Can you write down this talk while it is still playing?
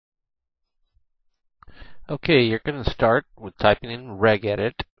Okay, you're going to start with typing in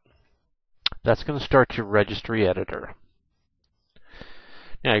regedit. That's going to start your registry editor.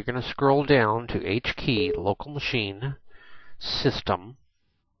 Now you're going to scroll down to H key, local machine, system,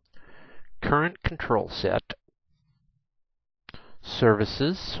 current control set,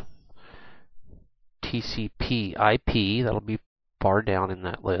 services, TCP IP, that'll be far down in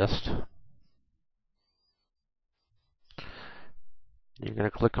that list. You're going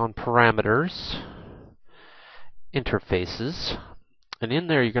to click on parameters, interfaces, and in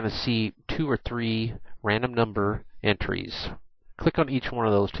there you're going to see 2 or 3 random number entries. Click on each one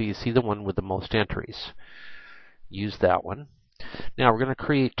of those till you see the one with the most entries. Use that one. Now we're going to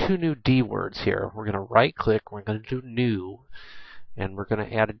create 2 new D words here. We're going to right click, we're going to do new, and we're going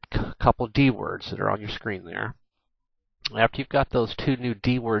to add a couple D words that are on your screen there. After you've got those 2 new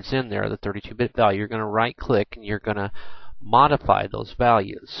D words in there, the 32-bit value, you're going to right click and you're going to modify those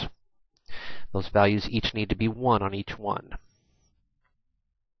values. Those values each need to be 1 on each one.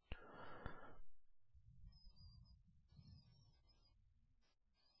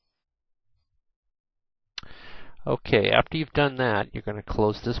 Okay, after you've done that, you're going to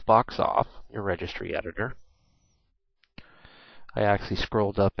close this box off, your registry editor. I actually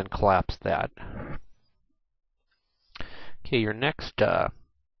scrolled up and collapsed that. Okay, your next, you're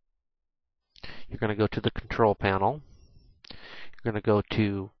going to go to the control panel. You're going to go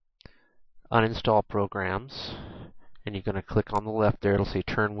to uninstall programs, and you're going to click on the left there. It'll say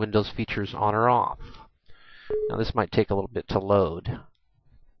turn Windows features on or off. Now this might take a little bit to load.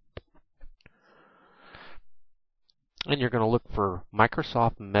 And you're going to look for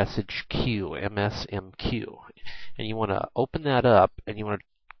Microsoft Message Queue, MSMQ. And you want to open that up, and you want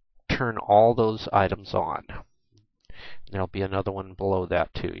to turn all those items on. There'll be another one below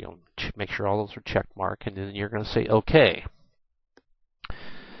that too. You'll make sure all those are check marked, and then you're going to say OK.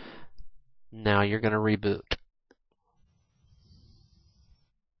 Now you're going to reboot.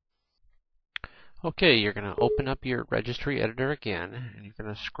 Okay, you're going to open up your registry editor again, and you're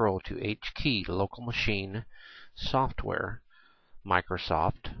going to scroll to H key, local machine, software,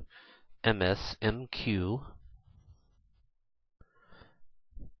 Microsoft, MSMQ,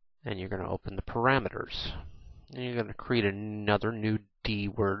 and you're going to open the parameters. And you're going to create another new D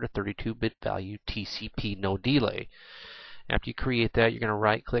word, a 32-bit value, TCP, no delay. After you create that, you're going to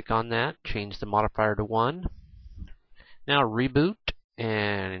right-click on that, change the modifier to 1. Now reboot,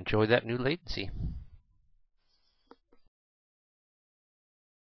 and enjoy that new latency.